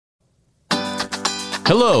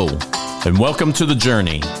Hello, and welcome to The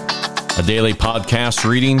Journey, a daily podcast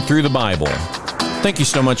reading through the Bible. Thank you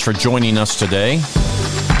so much for joining us today.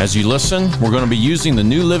 As you listen, we're going to be using the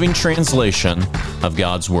New Living Translation of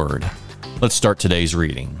God's Word. Let's start today's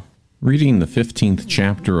reading. Reading the 15th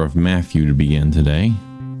chapter of Matthew to begin today.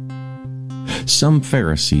 Some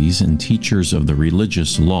Pharisees and teachers of the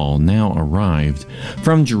religious law now arrived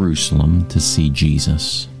from Jerusalem to see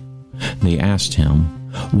Jesus. They asked him,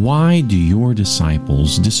 "Why do your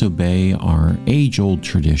disciples disobey our age-old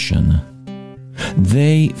tradition?"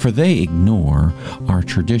 For they ignore our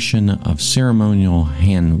tradition of ceremonial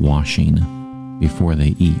hand-washing before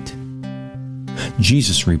they eat.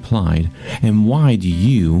 Jesus replied, "And why do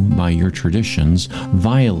you, by your traditions,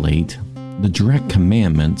 violate the direct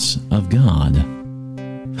commandments of God?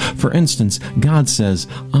 For instance, God says,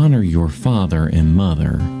 'Honor your father and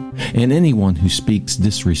mother,' and anyone who speaks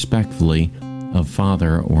disrespectfully of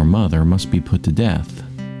father or mother must be put to death.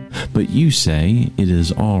 But you say it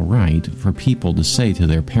is all right for people to say to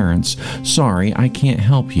their parents, 'Sorry, I can't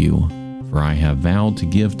help you, for I have vowed to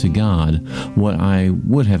give to God what I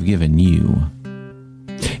would have given you.'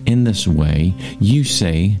 In this way, you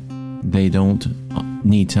say they don't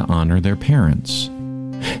need to honor their parents.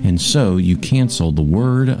 And so you cancel the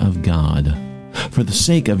word of God for the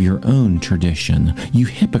sake of your own tradition, you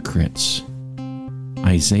hypocrites.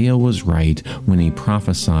 Isaiah was right when he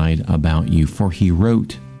prophesied about you, for he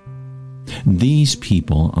wrote, 'These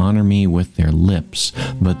people honor me with their lips,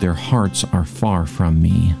 but their hearts are far from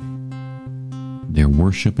me. Their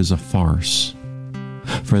worship is a farce,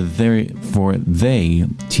 for they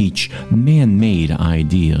teach man-made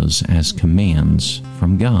ideas as commands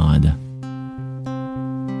from God.'"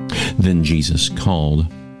 Then Jesus called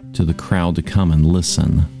to the crowd to come and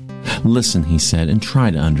listen. "Listen," he said, "and try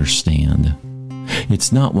to understand.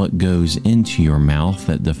 It's not what goes into your mouth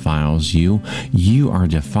that defiles you. You are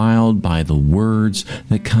defiled by the words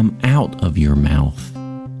that come out of your mouth."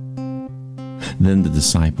 Then the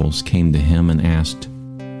disciples came to him and asked,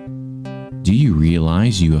 "Do you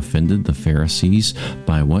realize you offended the Pharisees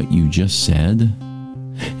by what you just said?"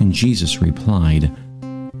 And Jesus replied,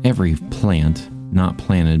 "Every plant not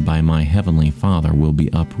planted by my heavenly Father will be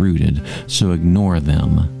uprooted, so ignore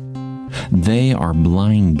them. They are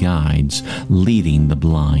blind guides leading the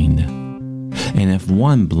blind. And if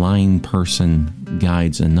one blind person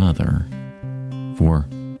guides another, for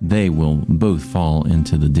they will both fall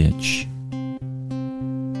into the ditch."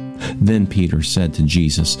 Then Peter said to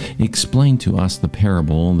Jesus, "Explain to us the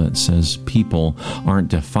parable that says people aren't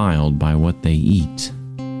defiled by what they eat."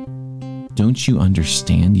 "Don't you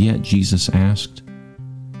understand yet?" Jesus asked.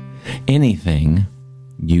 "Anything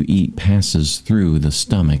you eat passes through the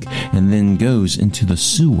stomach and then goes into the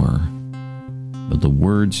sewer. But the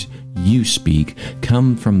words you speak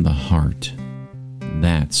come from the heart.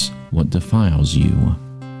 That's what defiles you.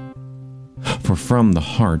 For from the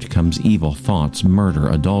heart comes evil thoughts, murder,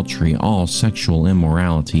 adultery, all sexual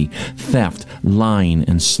immorality, theft, lying,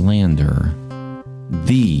 and slander.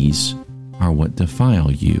 These are what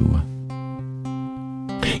defile you.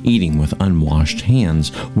 Eating with unwashed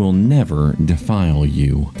hands will never defile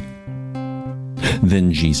you."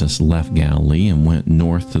 Then Jesus left Galilee and went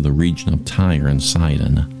north to the region of Tyre and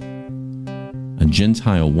Sidon. A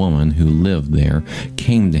Gentile woman who lived there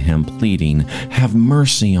came to him pleading, "Have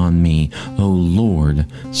mercy on me, O Lord,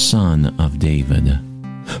 Son of David.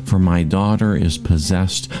 For my daughter is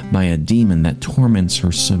possessed by a demon that torments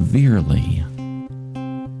her severely."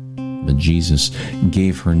 But Jesus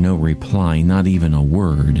gave her no reply, not even a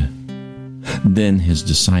word. Then his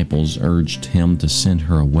disciples urged him to send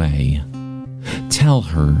her away. "Tell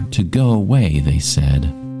her to go away," they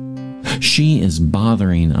said. "She is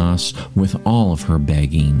bothering us with all of her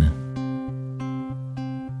begging."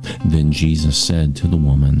 Then Jesus said to the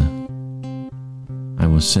woman, "I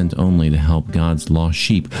was sent only to help God's lost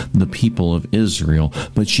sheep, the people of Israel."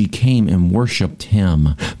 But she came and worshipped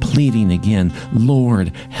him, pleading again,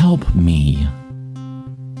 "Lord, help me."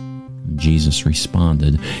 Jesus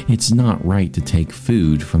responded, "It's not right to take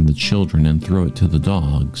food from the children and throw it to the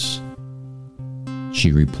dogs."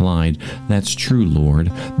 She replied, "That's true,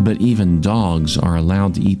 Lord, but even dogs are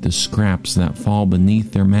allowed to eat the scraps that fall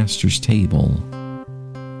beneath their master's table."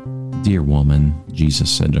 "Dear woman," Jesus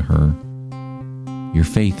said to her, "your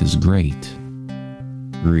faith is great.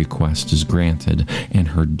 Your request is granted," and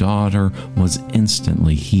her daughter was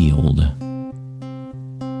instantly healed.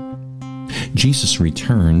 Jesus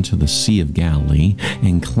returned to the Sea of Galilee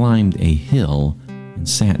and climbed a hill and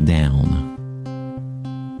sat down.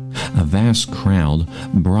 A vast crowd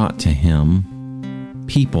brought to him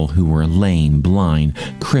people who were lame, blind,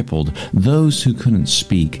 crippled, those who couldn't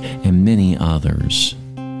speak, and many others.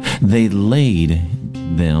 They laid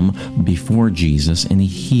them before Jesus, and he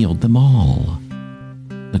healed them all.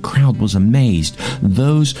 The crowd was amazed.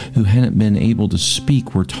 Those who hadn't been able to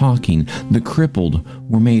speak were talking. The crippled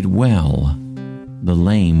were made well. The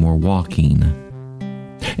lame were walking.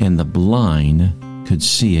 And the blind could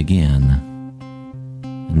see again.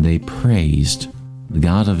 And they praised the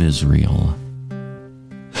God of Israel.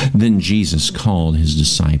 Then Jesus called his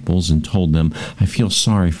disciples and told them, I feel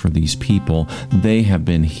sorry for these people. They have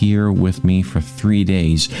been here with me for 3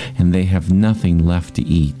 days, and they have nothing left to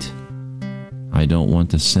eat. I don't want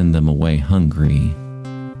to send them away hungry,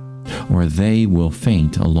 or they will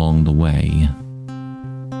faint along the way.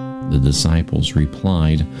 The disciples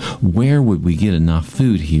replied, Where would we get enough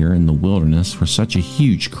food here in the wilderness for such a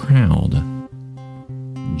huge crowd?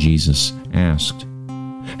 Jesus asked,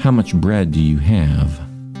 How much bread do you have?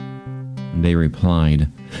 They replied,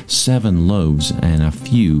 7 loaves and a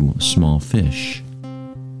few small fish.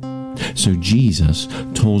 So Jesus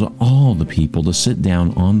told all the people to sit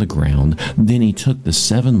down on the ground. Then he took the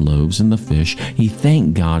 7 loaves and the fish. He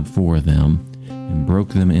thanked God for them and broke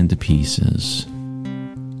them into pieces.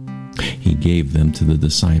 He gave them to the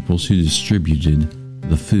disciples, who distributed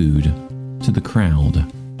the food to the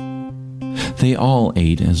crowd. They all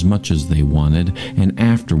ate as much as they wanted, and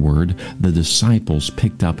afterward the disciples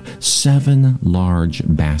picked up 7 large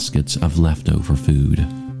baskets of leftover food.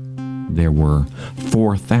 There were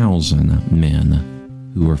 4,000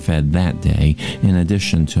 men who were fed that day, in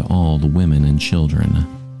addition to all the women and children.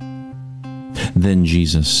 Then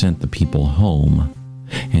Jesus sent the people home,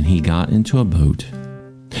 and he got into a boat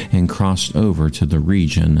and crossed over to the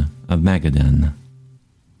region of Magadan.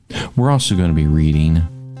 We're also going to be reading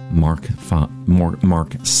Mark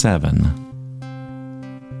 7.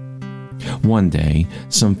 One day,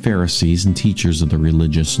 some Pharisees and teachers of the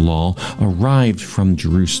religious law arrived from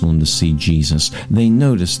Jerusalem to see Jesus. They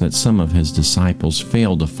noticed that some of his disciples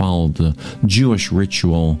failed to follow the Jewish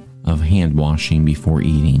ritual of hand washing before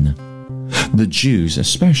eating. The Jews,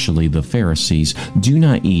 especially the Pharisees, do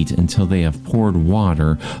not eat until they have poured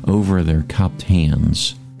water over their cupped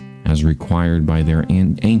hands, as required by their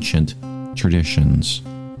ancient traditions.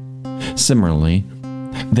 Similarly,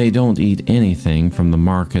 they don't eat anything from the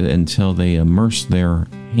market until they immerse their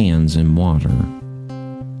hands in water.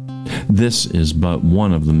 This is but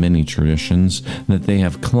one of the many traditions that they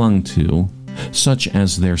have clung to, such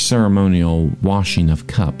as their ceremonial washing of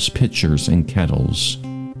cups, pitchers, and kettles.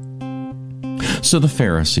 So the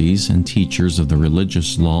Pharisees and teachers of the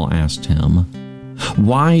religious law asked him,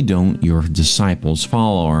 Why don't your disciples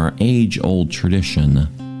follow our age-old tradition?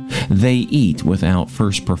 They eat without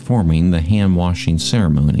first performing the hand-washing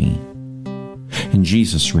ceremony. And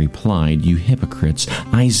Jesus replied, You hypocrites,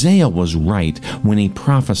 Isaiah was right when he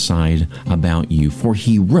prophesied about you, for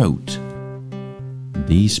he wrote,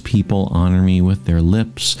 These people honor me with their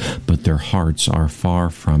lips, but their hearts are far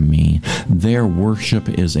from me. Their worship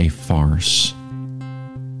is a farce,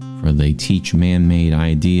 for they teach man-made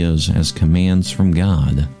ideas as commands from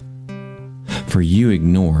God. For you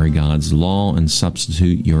ignore God's law and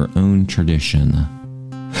substitute your own tradition.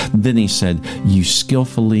 Then he said, You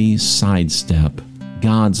skillfully sidestep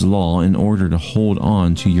God's law in order to hold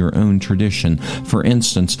on to your own tradition. For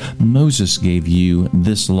instance, Moses gave you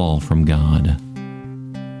this law from God.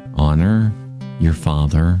 Honor your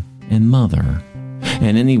father and mother.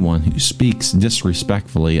 And anyone who speaks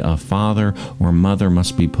disrespectfully of father or mother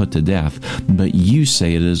must be put to death. But you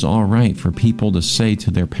say it is all right for people to say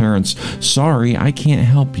to their parents, Sorry, I can't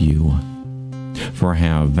help you. For I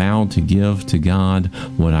have vowed to give to God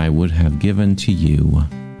what I would have given to you.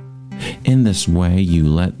 In this way you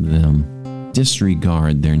let them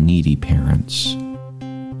disregard their needy parents.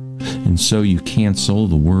 And so you cancel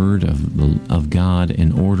the word of God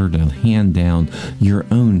in order to hand down your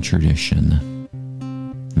own tradition.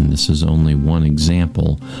 And this is only one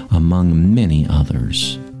example among many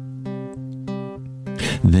others.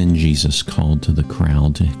 Then Jesus called to the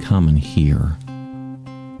crowd to come and hear.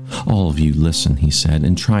 All of you listen, he said,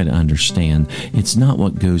 and try to understand. It's not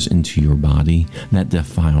what goes into your body that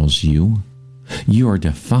defiles you. You are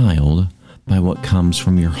defiled by what comes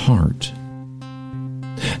from your heart.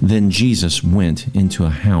 Then Jesus went into a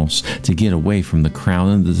house to get away from the crowd,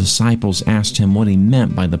 and the disciples asked him what he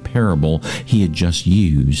meant by the parable he had just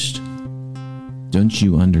used. Don't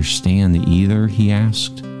you understand either? He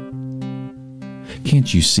asked.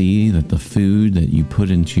 Can't you see that the food that you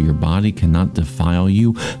put into your body cannot defile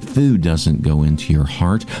you? Food doesn't go into your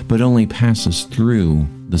heart, but only passes through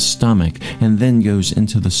the stomach and then goes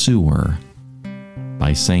into the sewer.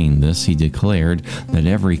 By saying this, he declared that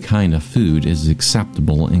every kind of food is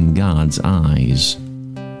acceptable in God's eyes.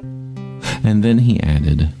 And then he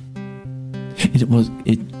added,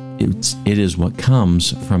 It is what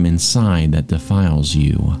comes from inside that defiles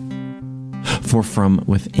you. For from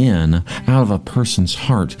within, out of a person's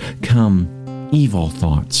heart, come evil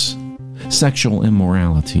thoughts, sexual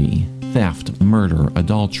immorality, theft, murder,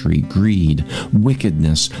 adultery, greed,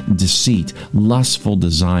 wickedness, deceit, lustful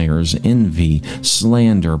desires, envy,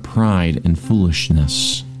 slander, pride, and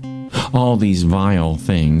foolishness. All these vile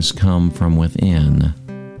things come from within.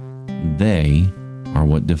 They are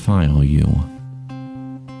what defile you.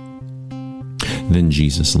 Then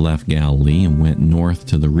Jesus left Galilee and went north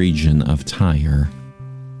to the region of Tyre.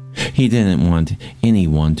 He didn't want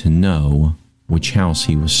anyone to know which house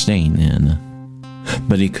he was staying in.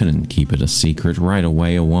 But he couldn't keep it a secret. Right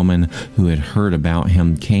away, a woman who had heard about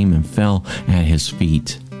him came and fell at his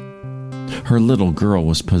feet. Her little girl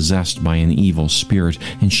was possessed by an evil spirit,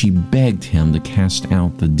 and she begged him to cast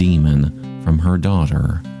out the demon from her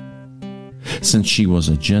daughter. Since she was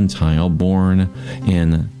a Gentile born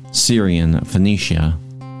in Syrian Phoenicia,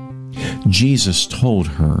 Jesus told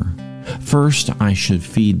her, "First I should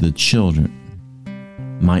feed the children,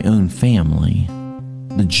 my own family,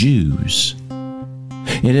 the Jews.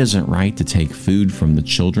 It isn't right to take food from the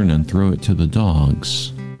children and throw it to the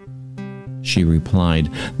dogs." She replied,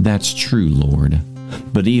 "That's true, Lord,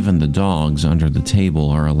 but even the dogs under the table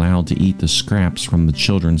are allowed to eat the scraps from the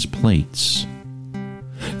children's plates."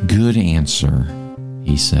 "Good answer,"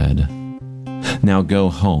 he said. "Now go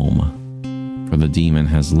home, for the demon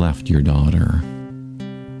has left your daughter."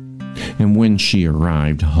 And when she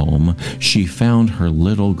arrived home, she found her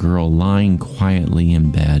little girl lying quietly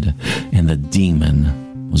in bed, and the demon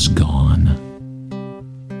was gone.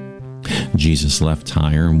 Jesus left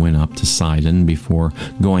Tyre and went up to Sidon before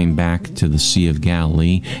going back to the Sea of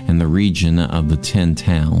Galilee and the region of the 10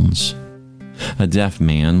 towns. A deaf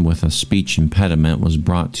man with a speech impediment was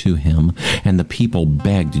brought to him, and the people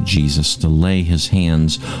begged Jesus to lay his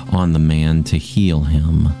hands on the man to heal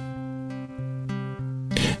him.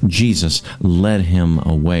 Jesus led him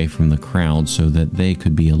away from the crowd so that they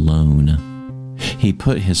could be alone. He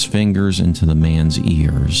put his fingers into the man's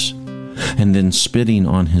ears, and then spitting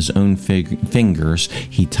on his own fingers,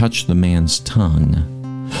 he touched the man's tongue.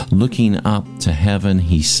 Looking up to heaven,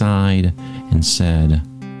 he sighed and said,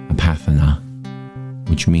 "Epaphana,"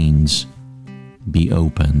 which means, "be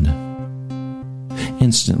opened."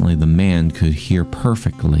 Instantly the man could hear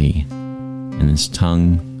perfectly, and his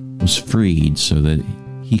tongue was freed so that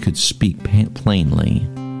he could speak plainly.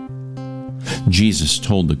 Jesus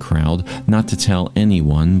told the crowd not to tell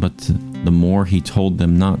anyone, but the more he told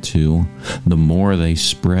them not to, the more they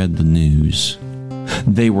spread the news.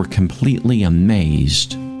 They were completely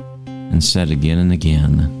amazed and said again and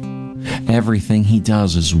again, "Everything he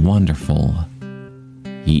does is wonderful.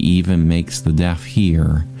 He even makes the deaf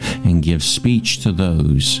hear and gives speech to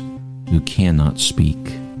those who cannot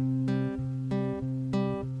speak."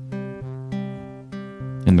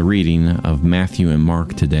 In the reading of Matthew and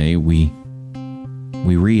Mark today, we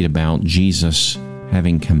read about Jesus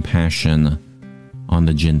having compassion on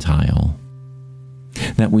the Gentile.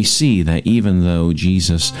 That we see that even though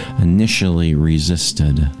Jesus initially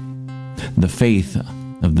resisted, the faith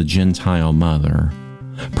of the Gentile mother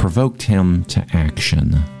provoked him to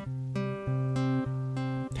action.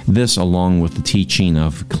 This, along with the teaching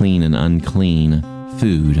of clean and unclean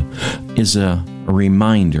food, is a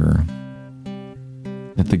reminder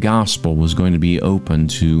that the gospel was going to be open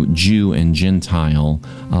to Jew and Gentile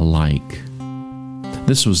alike.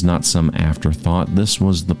 This was not some afterthought. This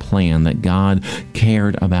was the plan that God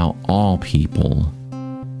cared about all people,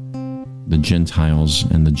 the Gentiles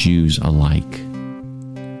and the Jews alike.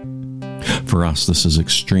 For us, this is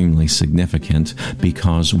extremely significant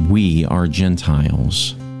because we are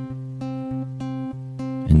Gentiles.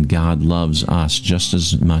 And God loves us just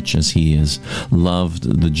as much as He has loved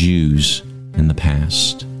the Jews in the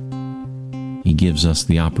past. He gives us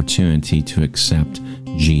the opportunity to accept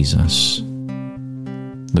Jesus.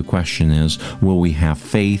 The question is, will we have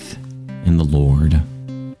faith in the Lord?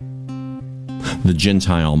 The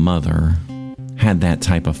Gentile mother had that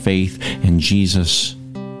type of faith, and Jesus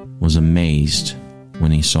was amazed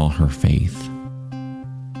when he saw her faith.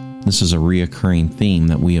 This is a reoccurring theme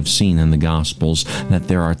that we have seen in the Gospels, that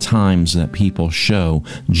there are times that people show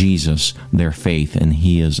Jesus their faith and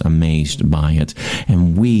he is amazed by it.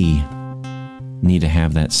 And we need to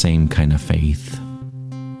have that same kind of faith.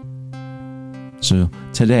 So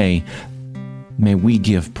today, may we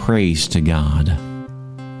give praise to God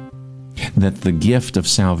that the gift of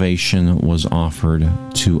salvation was offered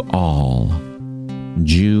to all,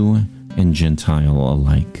 Jew and Gentile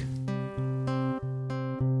alike.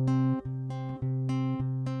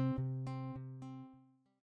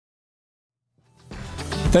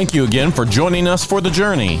 Thank you again for joining us for the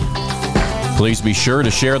journey. Please be sure to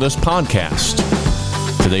share this podcast.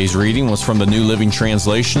 Today's reading was from the New Living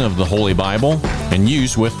Translation of the Holy Bible and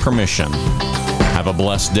used with permission. Have a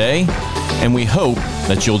blessed day, and we hope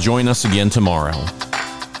that you'll join us again tomorrow.